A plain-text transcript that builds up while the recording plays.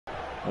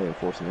I didn't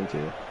force him into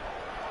it.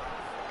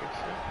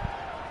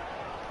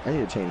 I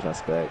need to change my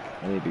spec.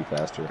 I need to be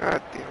faster.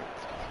 God damn it.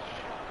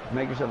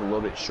 Make yourself a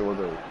little bit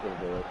shorter. You'll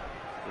do it.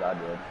 What I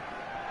did.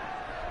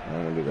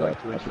 I'm gonna do that.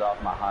 Like 2 inches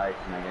off my height,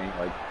 and I gained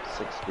like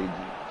 6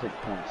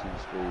 points in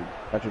speed.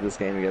 After this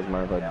game, you guys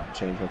mind if I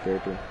change my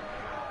character?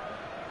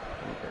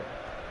 Okay.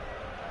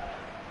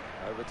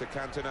 Over to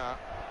Cantona.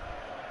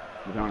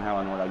 Depending on how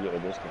annoyed I get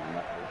with this game,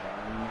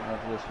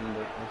 after this one,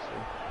 but we'll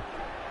see.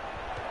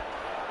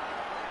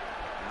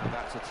 And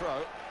that's a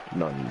throw.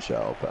 None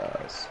shall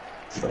pass.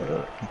 Is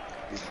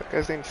that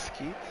guy's name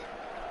Skeet?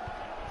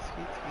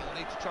 He'll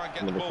need to try and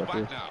get the ball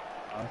back now.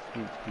 I'll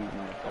Skeet,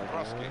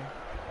 Dombrowski.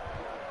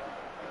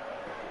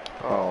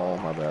 Oh,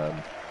 my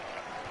bad.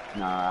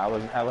 Nah, I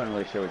wasn't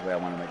really sure which way I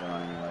wanted to make the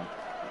run anyway.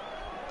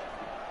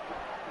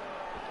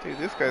 Dude,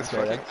 this guy's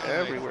fucking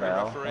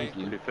everywhere. Thank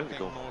you. Pretty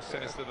physical. More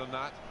sinister than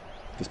that.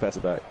 Just pass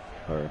it back.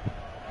 Or,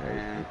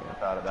 I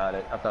thought about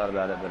it,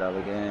 but I was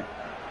like, eh.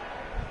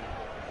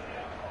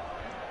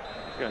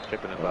 He's gonna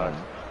chip in the box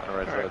on the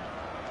right side.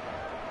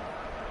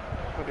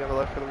 He'll be on the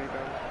left for the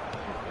rebound.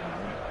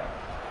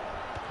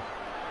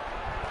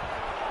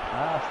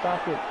 Ah,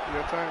 stop it.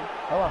 You got time.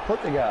 Oh, I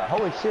put the guy.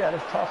 Holy shit, I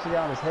just tossed the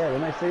guy on his head.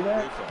 Didn't they see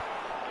that?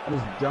 I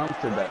just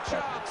dumpstered that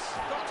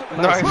fucker.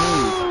 Nice.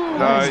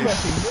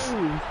 Nice.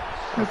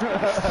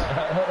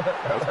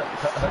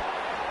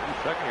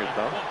 Second your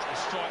thumb?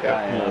 Yeah,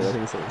 I am. I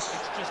think so.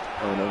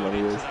 Oh, no,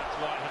 money is.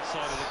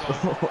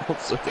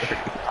 So dirty.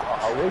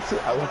 I wish I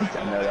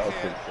know that was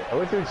pretty sick. I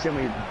wish there was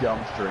somebody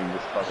dumpstering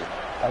this fucker.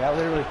 Like, I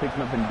literally picked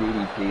him up and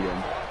DDT'd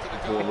him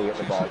before we get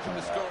the ball from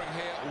the scoring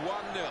here,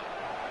 1-0. This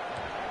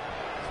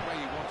is where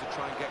you want to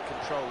try and get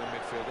control in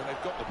midfield, and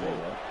they've got the ball.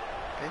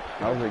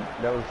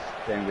 That was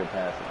damn good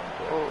passing.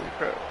 Holy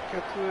crap.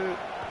 Get to it.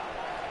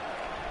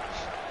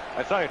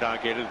 I saw you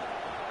donketed.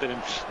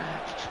 Didn't.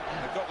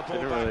 They've got the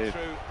ball back really...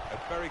 through a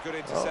very good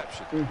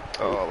interception.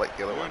 Oh, like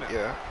the other one,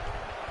 yeah.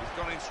 He's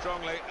gone in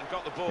strongly and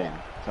got the ball. Damn.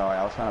 Sorry,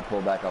 I was trying to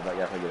pull back off that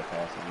guy to get a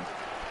pass in.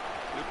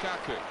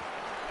 Lukaku.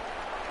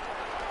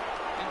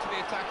 Into the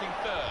attacking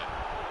third.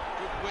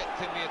 Good width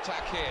in the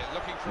attack here.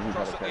 Looking for a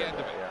cross at the end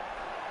of it.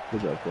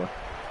 Good job, boy.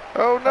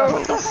 Oh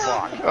no!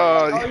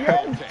 Oh,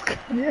 yeah.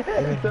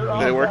 Yeah.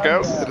 Did it work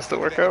out? Did it still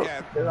work out?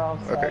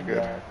 Okay,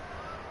 good.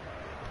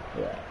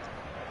 Yeah.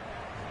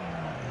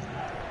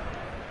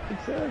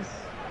 Success.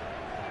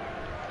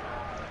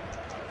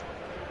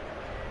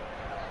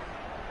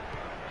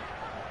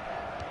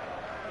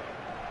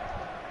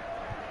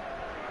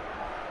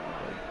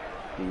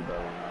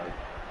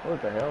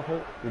 What the hell?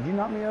 Did you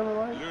knock me over,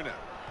 like? Luna.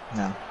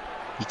 No,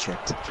 he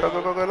tripped. Go,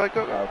 let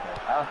go. Okay.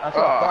 I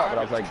thought, but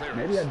I was like,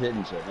 maybe I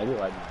didn't trip. Maybe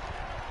like.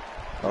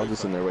 I was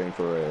just in there waiting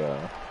for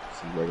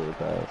some regular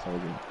pass. I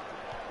wasn't.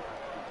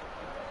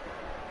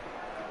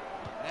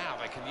 Now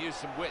they can use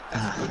some width.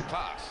 That's a good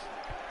pass.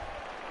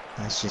 I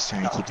was just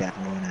trying to keep that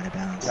from going out of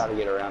bounds. Got to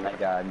get around that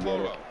guy and get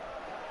it.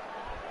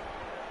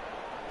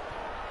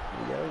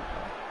 There you go.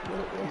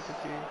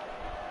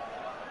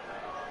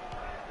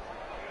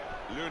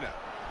 Luna.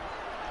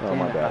 Oh,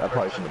 my bad. I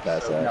probably shouldn't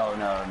have passed that.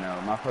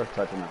 No. My first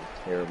touch on that was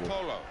terrible.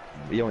 Polo.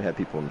 You only had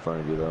people in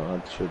front of you, though.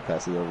 I should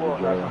pass it over Well,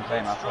 to that's Joe. what I'm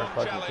saying. My first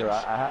touch was terrible.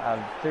 I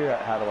figured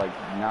out how to, like,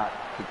 not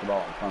kick the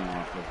ball in front of me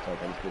on first touch.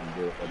 I just didn't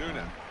do it.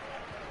 Luna.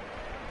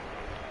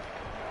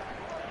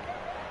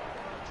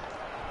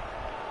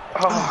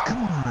 Oh,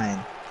 come on.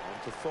 On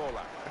to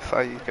Fowler. I saw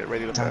you get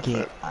ready to pass Donkey,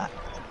 that.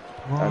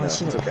 well, I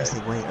should have passed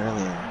it way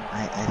earlier.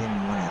 I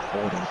didn't want to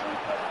hold it.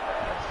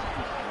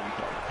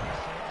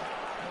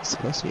 It's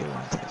supposed to be a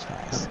one-touch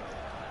pass.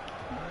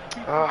 I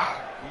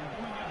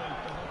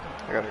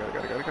got it.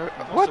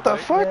 What the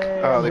fuck?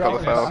 Oh, they called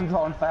the foul. I'm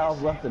calling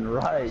fouls left and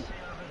right.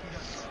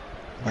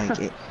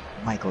 Like,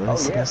 Michael, it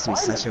was supposed to be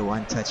such a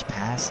one-touch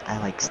pass, I,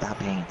 like,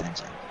 stopped paying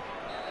attention.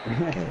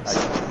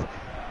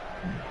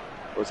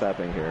 What's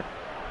happening here?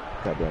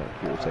 God damn it,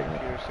 you were taking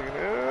it.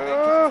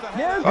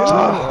 Yes! Oh.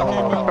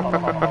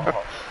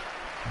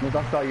 Once I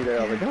saw you there,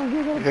 I was like, oh,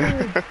 you're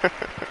gonna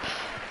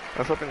I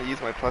was hoping to use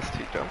my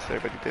 +2 jumps there,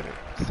 but he didn't.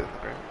 Just in the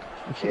ground.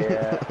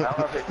 Yeah, I don't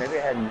know if maybe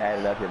I hadn't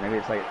added up yet. Maybe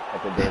it's like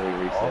at the daily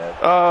reset.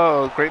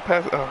 Oh, great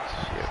pass. Oh,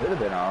 shit. Should have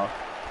been off.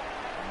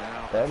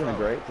 That would have been a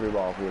great through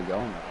ball if we were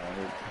going that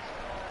way.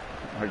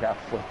 Our guy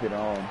flipped it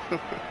on.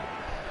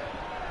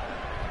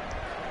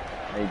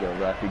 There you go,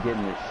 ref. You're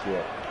getting this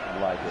shit. I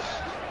like it.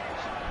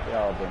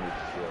 Y'all bring this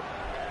shit.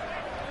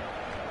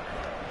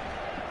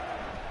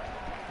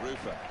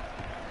 Rufa.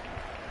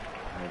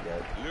 There you go.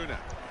 Luna.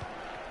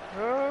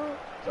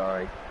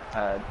 Sorry.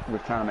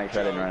 Was trying to make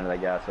sure I didn't run into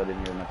that guy, so I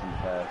didn't give him nothing to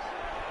pass.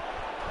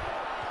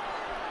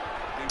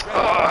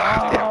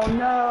 Oh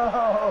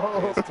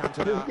no!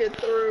 Just get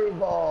through,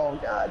 ball.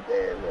 God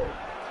damn it.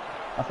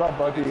 I saw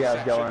both of you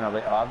guys going, and I was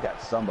like, oh, I've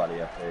got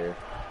somebody up there.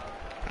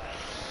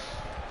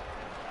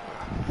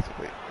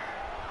 Sweet.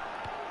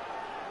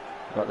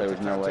 Thought there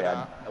was no way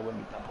I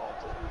wouldn't have done ball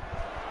to.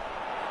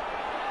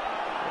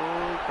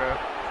 Oh, crap.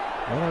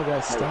 Oh, I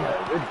got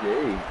stuck. Good D.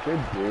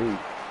 Good D.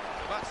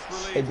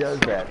 It does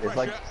that. It's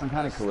like some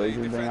kind of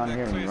collision thing on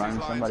here, and you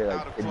run somebody,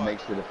 like, it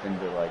makes the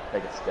defender, like,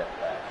 take a step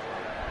back.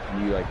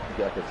 And you, like,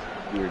 get, like,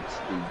 a weird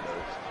speed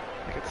burst.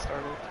 I get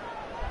started.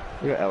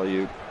 You got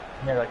alley-oop.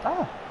 And you're like,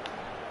 oh.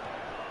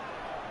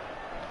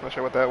 Not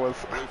sure what that was.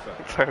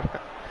 Sorry.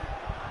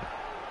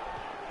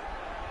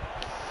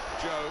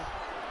 Joe.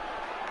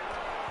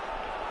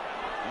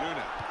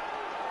 Luna.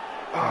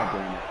 Oh,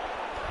 damn it.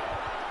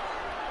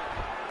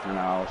 I know,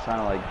 I was trying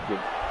to, like, get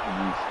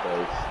use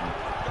space.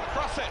 Gonna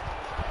cross it.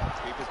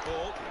 Keep his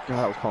ball. God,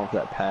 I was calling for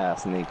that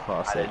pass and then he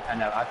crossed it. I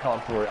know, I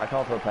called for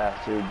a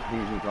pass too. He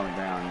was on the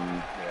ground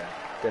and yeah,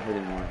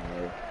 definitely didn't want it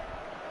to move.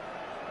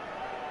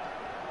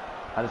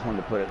 I just wanted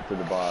to put it through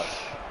the box.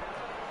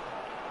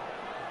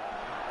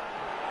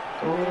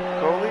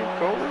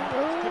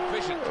 Goalie. Good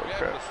vision to be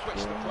able to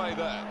switch the play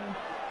there.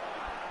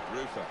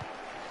 Rufa.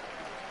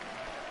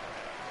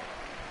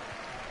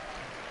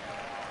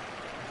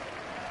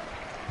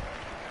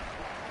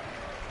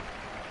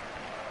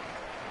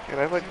 And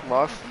I've like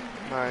lost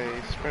my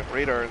sprint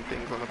radar and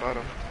things on the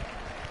bottom.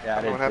 Yeah,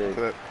 I don't know what did happened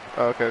too. to it.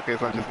 Oh, okay,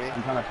 it's not just me.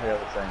 I'm trying to figure out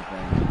the same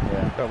thing.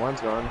 Yeah. Oh,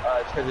 mine's gone.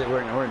 It's because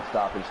we're in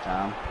stoppage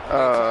time.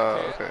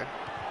 Okay.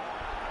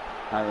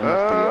 I mean,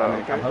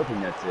 I'm Okay.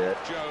 hoping that's it.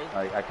 Joe.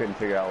 Like, I couldn't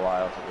figure out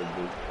why else it would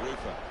be.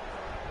 Rufa.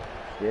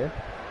 Yeah.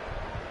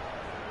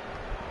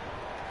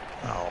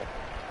 Oh.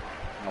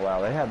 Oh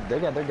wow, they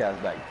got their guys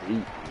back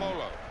deep.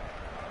 Polo.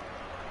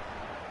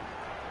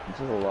 This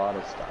is a lot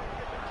of stuff.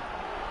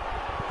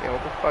 Yeah,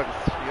 what the fuck? It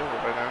should be over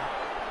by now.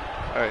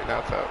 Alright, now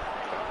it's out.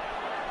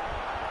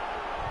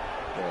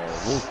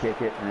 Yeah, we'll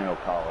kick it and then it'll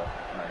call it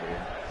right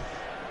here.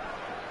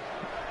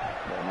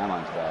 Yeah, now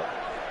mine's back.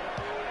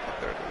 Oh,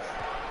 there it is.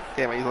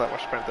 Damn, I used a lot more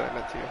sprint than I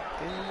meant to.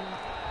 Damn.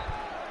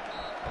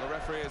 Well, the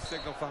referee has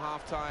signaled for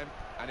half-time,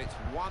 and it's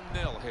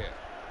 1-0 here.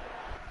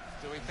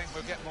 Do we think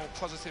we'll get more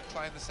positive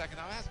play in the second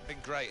half? It hasn't been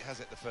great, has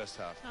it, the first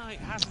half? No, it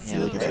hasn't. Yeah,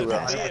 look at that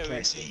pass Clear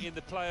accuracy. in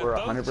the play of We're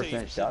both 100%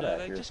 teams, shot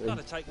and, they've just accuracy. got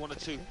to take one or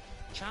two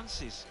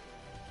chances.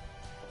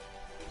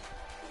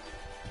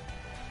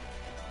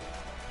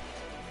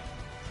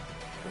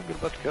 I'm good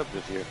about the Cubs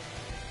this year.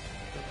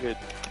 I'm good.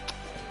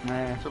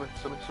 Nah, Silly.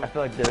 I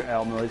feel like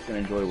Millie's gonna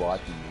enjoy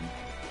watching them.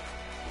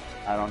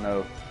 I don't know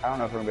if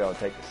we're gonna be able to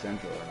take the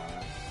Central or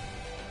not.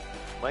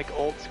 Mike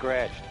Old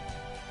scratched.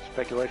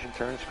 Speculation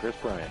turns Chris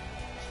Bryant.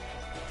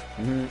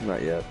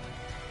 Not yet.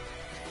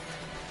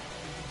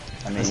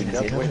 I mean, Listen, if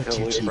the definitely Cubs are too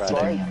totally cheap to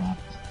Friday. bring him up,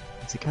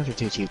 if the Cubs are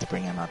too cheap to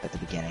bring him up at the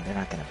beginning, they're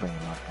not going to bring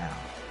him up now.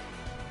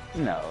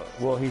 no.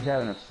 Well, he's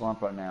having a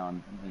slump right now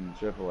in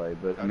AAA,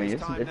 but I And mean,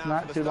 it's time it's now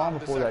not for the too start long of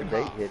the before that second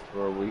date half. hits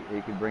where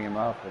we could bring him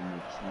up and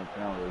it's no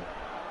penalty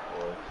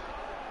for us.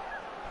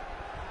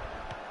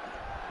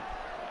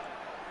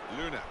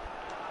 Luna.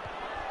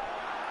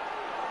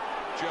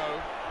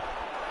 Joe.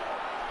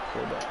 So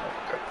bad.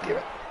 God damn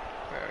it.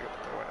 Alright, I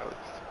got the one at least.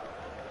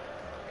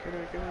 Get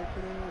it.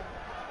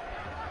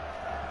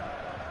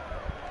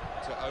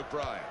 To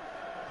O'Brien.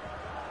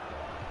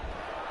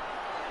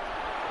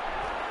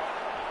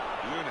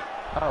 Luna.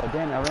 Oh,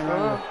 damn, I ran out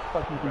of the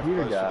fucking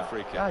computer Ref blows for guy. the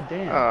free kick. God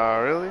damn.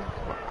 Oh, really?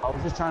 I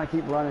was just trying to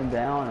keep running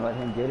down and let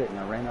him get it, and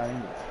I ran right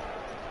into it.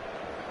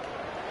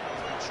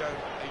 He's been shown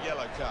a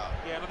yellow card.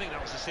 Yeah, and I think that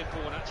was a simple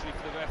one actually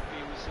for the ref.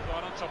 He was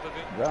right on top of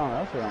it. I don't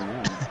know, that's what I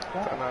mean.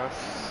 On us.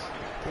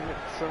 Damn it,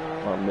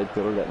 Our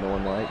midfielder that no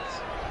one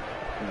likes.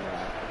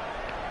 Yeah.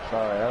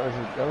 Sorry, that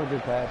was a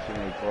good pass for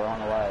me, Cor. I don't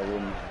know why I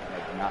didn't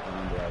not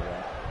remember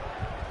that.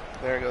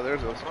 There you go,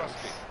 there's those ones.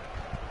 Crosby.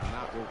 And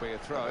that will be a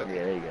throw. Yeah,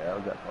 there you go. That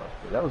was that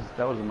close.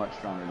 That was a much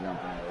stronger jump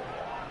than I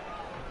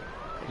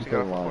was. She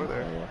got off before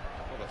there. Yeah. Well,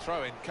 the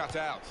throw in cut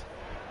out.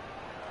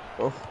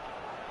 Oh,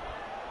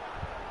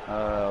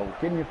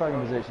 Get in your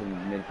fucking position,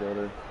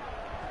 midfielder.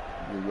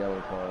 Your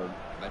yellow card.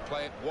 And they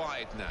play it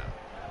wide now.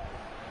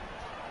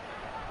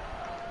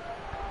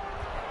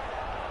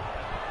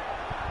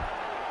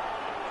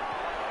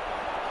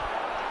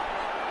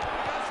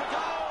 Goes for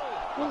goal!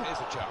 Well, here's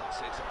a chance.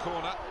 It's a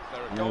corner.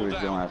 They're a I knew goal he was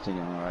going. I down. was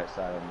thinking on the right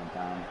side of him in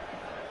time.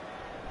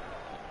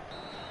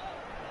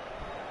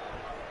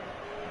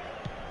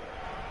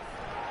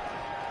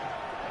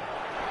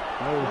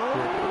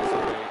 Oh, This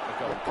will be a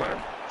goal kick.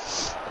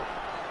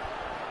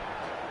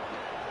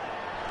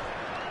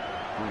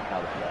 I think how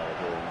that guy was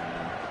really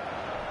man.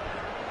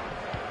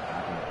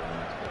 I think that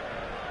was it.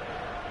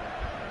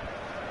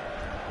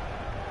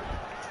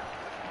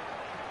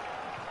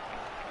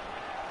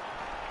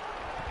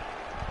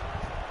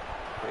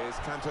 Here's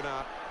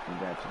Cantona.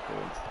 Congrats, you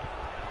kids.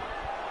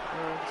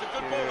 It's a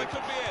good ball. It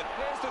could be in.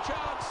 Here's the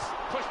chance.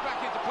 Pushed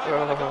back into play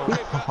by the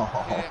goalkeeper.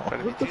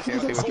 Trying to be too Here,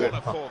 fancy it's a with it.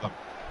 corner for them.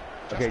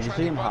 Okay, you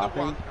see him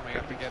hopping?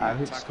 I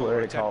hit tackle square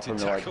or to call for him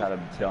to like attempted try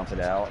to dump it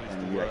out, Is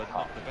and the he like word,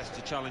 hopped. not the best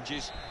of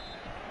challenges.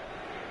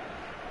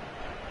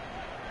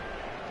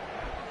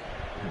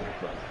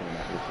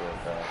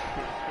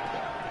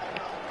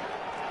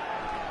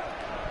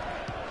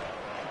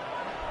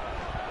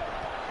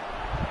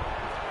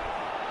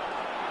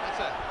 That's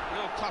a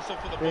real tussle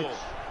for the Bitch. ball.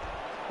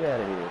 Get out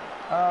of here.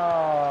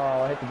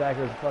 Oh, I hit the back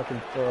of his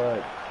fucking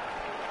foot.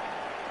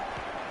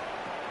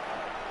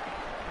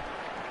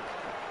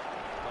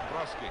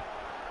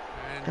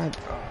 God,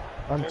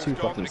 I'm too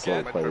fucking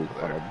slow to play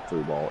on a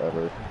through ball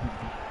ever.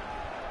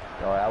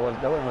 Oh, that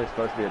wasn't really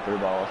supposed to be a through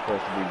ball. It was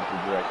supposed to be just a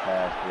direct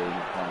pass where you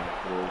just playing it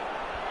through.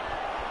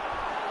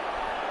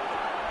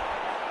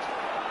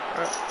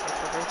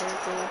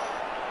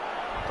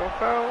 Don't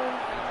foul him.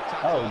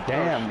 Oh,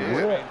 damn,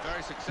 rip.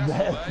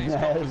 That's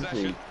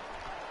nasty.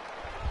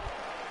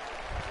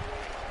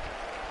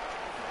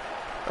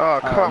 Oh,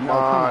 come no,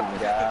 on.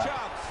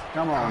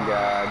 Come on,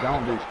 guy.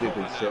 Don't do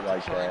stupid shit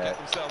like that.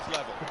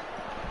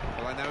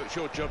 Well, I know it's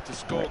your job to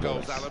score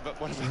goals, Alan, but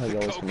what about the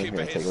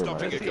goalkeeper here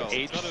stopping a goal?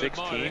 Age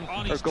 16?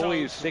 Our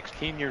goalie is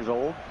 16 years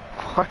old.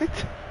 What?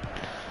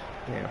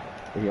 Yeah.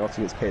 He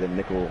also gets paid a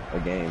nickel a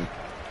game.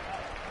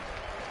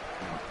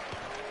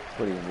 That's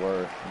what he's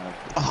worth.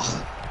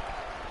 Oh.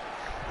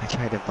 I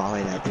tried to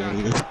volley that dude,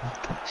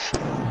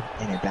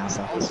 and it bounced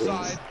off his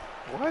face.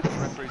 What?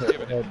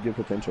 It had good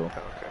potential.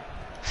 Okay.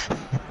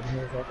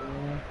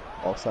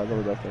 Offside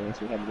over back there once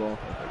we had the ball.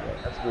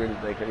 That's weird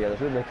that that's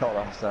weird they called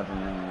offside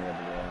and then we had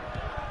the ball.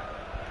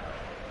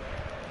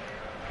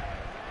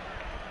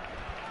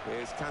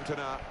 Here's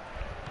Cantona.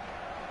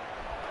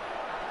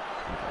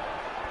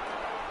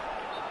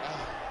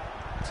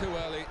 Too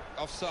early,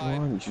 offside.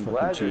 I'm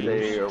glad that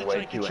they are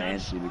way too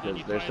antsy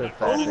because they're so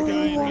fast they can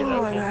easily get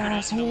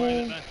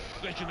open.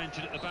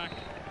 Regimented at the back.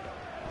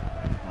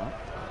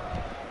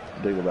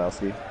 Big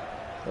Lebowski.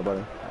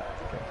 Nobody?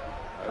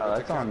 Oh,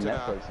 that's on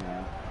Netflix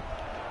now.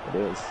 It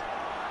is.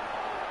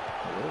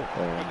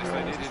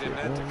 They needed him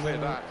then to clear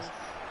that.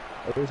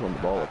 I just want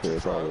the ball up here,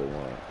 that's all I really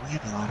want. We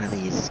have a lot of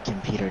these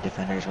computer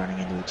defenders running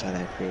into each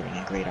other, creating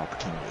a great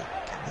opportunity.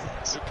 Kind of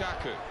things.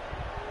 Lukaku.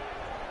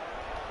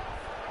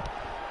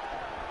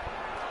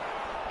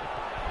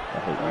 I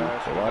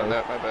hate you.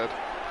 That, my bad.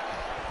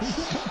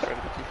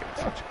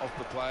 Touch off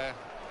the player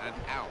and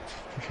out.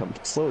 I'm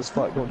slow as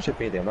fuck. Don't chip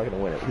anything. I'm not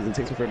gonna win it because it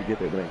takes me forever to get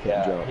there, but I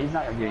can't jump. He's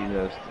not gonna get you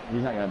those.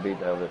 He's not gonna beat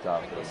the over the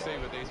top. We'll see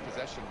with these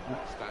possession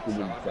stats. He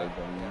didn't Alan, say but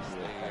that. yes, the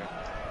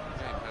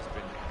game has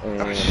been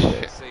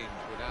And seen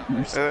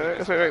without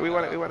It's alright, we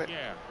won it, we won it.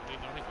 Yeah,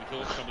 I think we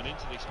thought coming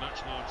into this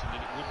match, Martin,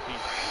 that it would be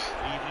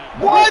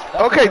even. What?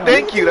 Okay,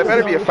 thank you. That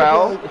better be a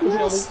foul.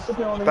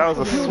 That was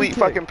a sweet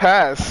fucking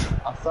pass.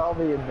 I saw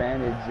the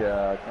advantage.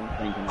 I'm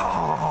thinking.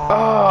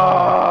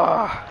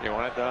 Oh. You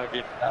want it,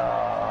 Doggy?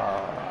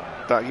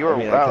 Dog,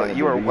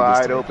 you were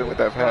wide open with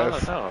that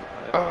pass. No.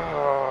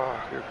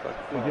 Oh. You're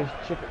fucking We just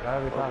chip it right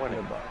over the top of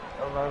the butt.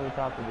 Right over the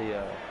top of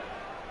the.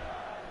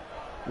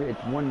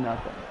 It's 1-0.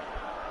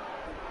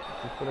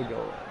 Just put a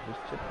goal in. Just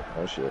chip it.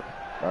 oh shit.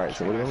 Alright,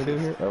 so what do you want me to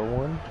do here?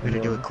 L1? We're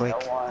gonna do it quick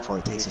before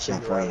he takes a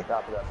shot for you.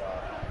 Top of that bar.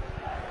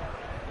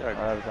 Right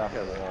over the top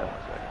of the ball.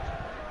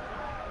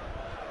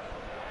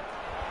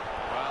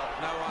 Well,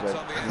 no one's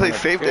on the They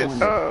saved it.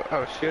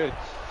 Oh shit.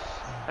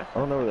 I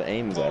don't know where the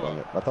aim is at on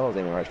it. I thought I was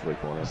aiming right for the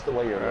corner. Just the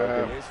way you're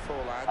looking. Here's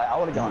Forlan. I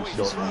would have gone short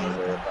He's from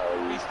there if I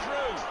were you. He's through.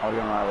 I would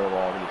have gone right over the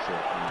wall to get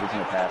shit. He's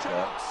gonna pass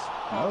up.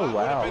 Oh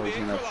wow, he's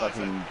gonna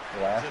fucking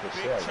blast the There's a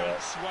shit. big Right?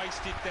 chance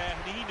wasted there,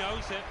 and he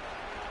knows it.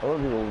 A lot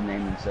of people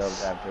name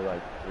themselves after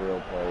like real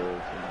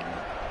players.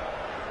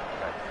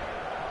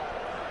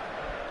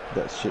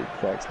 That shit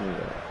cracks me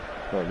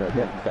up. No,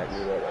 that cracks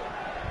me up.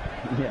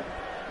 Yeah.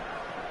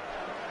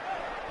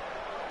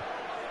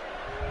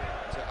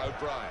 To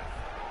O'Brien.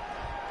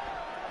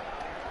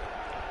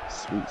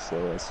 Sweet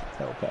slow as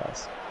hell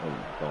pass.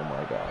 Oh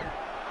my god.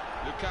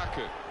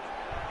 Lukaku.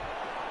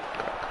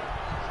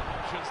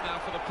 Options now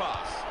for the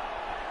pass.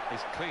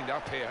 He's cleaned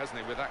up here, hasn't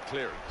he, with that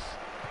clearance?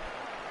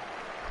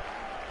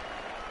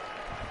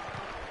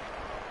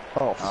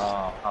 Oh,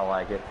 I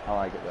like it. I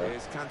like it though.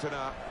 Here's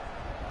Cantona.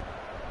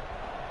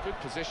 Good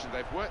position.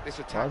 They've worked this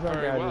Why attack is that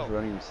very guy well. just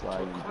running and To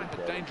sliding? quite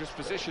a dangerous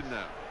position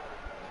now.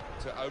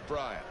 To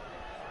O'Brien.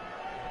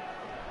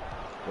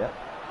 Yep.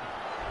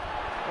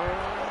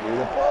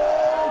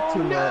 Oh,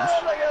 too much.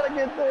 I gotta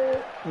get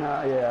there.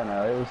 No, yeah,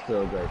 no, it was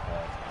still a great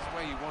pass. It's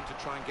where you want to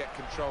try and get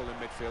control in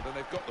midfield, and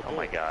they've got the ball. Oh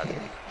my god. Get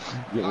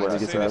I'd ready like to to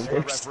get see this for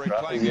a fixed. referee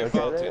playing the You okay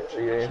advantage.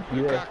 there?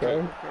 You okay?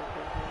 Lukaku.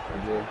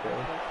 Are you okay?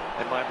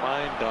 In my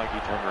mind, Doggy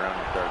turned around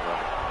and started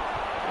running.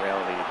 In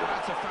reality, he didn't.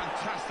 That's a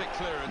fantastic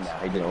clearance. Nah,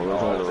 he didn't. No,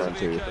 Oh, those are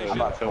too. I'm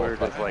about So we're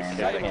just like I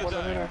sitting. can't.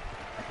 Well,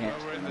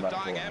 I'm we're in the about to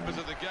dying pull embers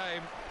it. of the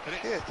game, but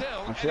it's Shit.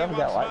 still I'm sure I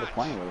forgot anyone's Light was match.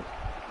 playing with us.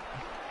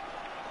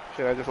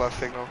 Shit, I just lost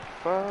signal.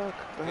 Fuck.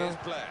 The Here's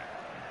hell? Blair.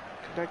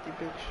 Connect, you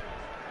bitch.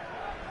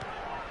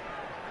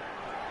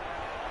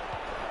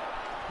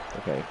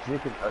 Okay. Is he a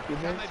Kentucky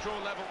Can bitch? they draw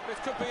level? This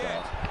could be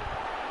it.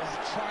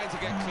 Oh, trying to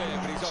get clear,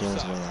 but he's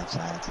Joe's way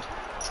offside. outside.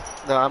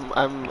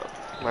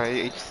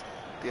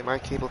 No, my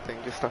cable thing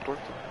just stopped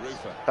working.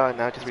 Rufer. Oh,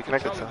 now it just He's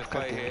reconnected controlling itself. the God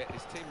play damn here. it.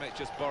 His teammates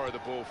just borrow the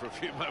ball for a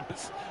few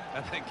moments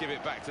and then give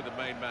it back to the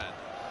main man.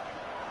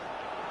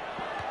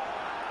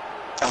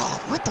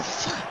 Oh, what the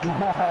fuck?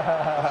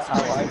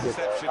 I like it.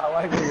 Though. I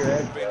like where you're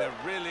at. Been a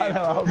really I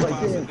know. I was important like,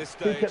 pass damn, at this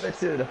he stage. kept that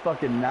shit at a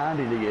fucking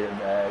 90 to get it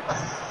back.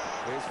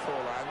 Here's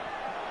Forlan.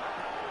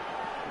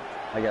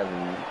 I got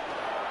him.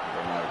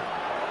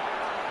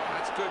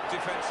 That's good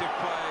defensive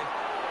play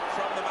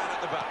from the man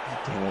at the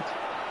back. Damn it.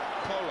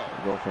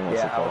 Go from what's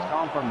Yeah, it I was called?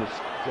 calling from the.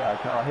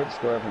 I hit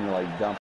square from the like dump.